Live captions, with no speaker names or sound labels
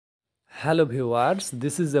Hello viewers,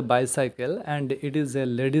 this is a bicycle and it is a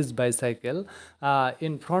ladies bicycle.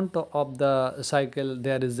 In front of the cycle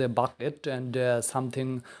there is a bucket and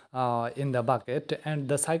something in the bucket, and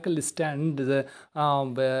the cycle stands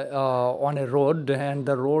on a road, and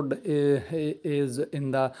the road is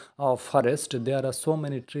in the forest. There are so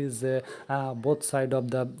many trees both side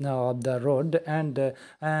of the road, and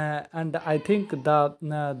I think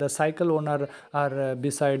the cycle owner are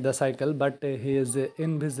beside the cycle, but he is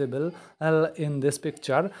invisible in this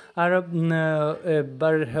picture. But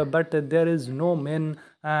there is no man,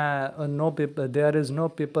 no people. There is no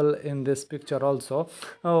people in this picture also.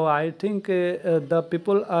 Oh, I think the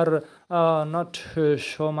people are not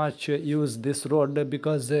so much use this road,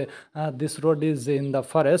 because this road is in the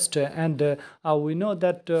forest, and we know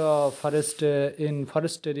that forest in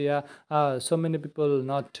forest area so many people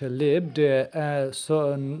not lived,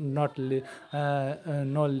 so not li-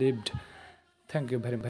 no lived. Thank you very much.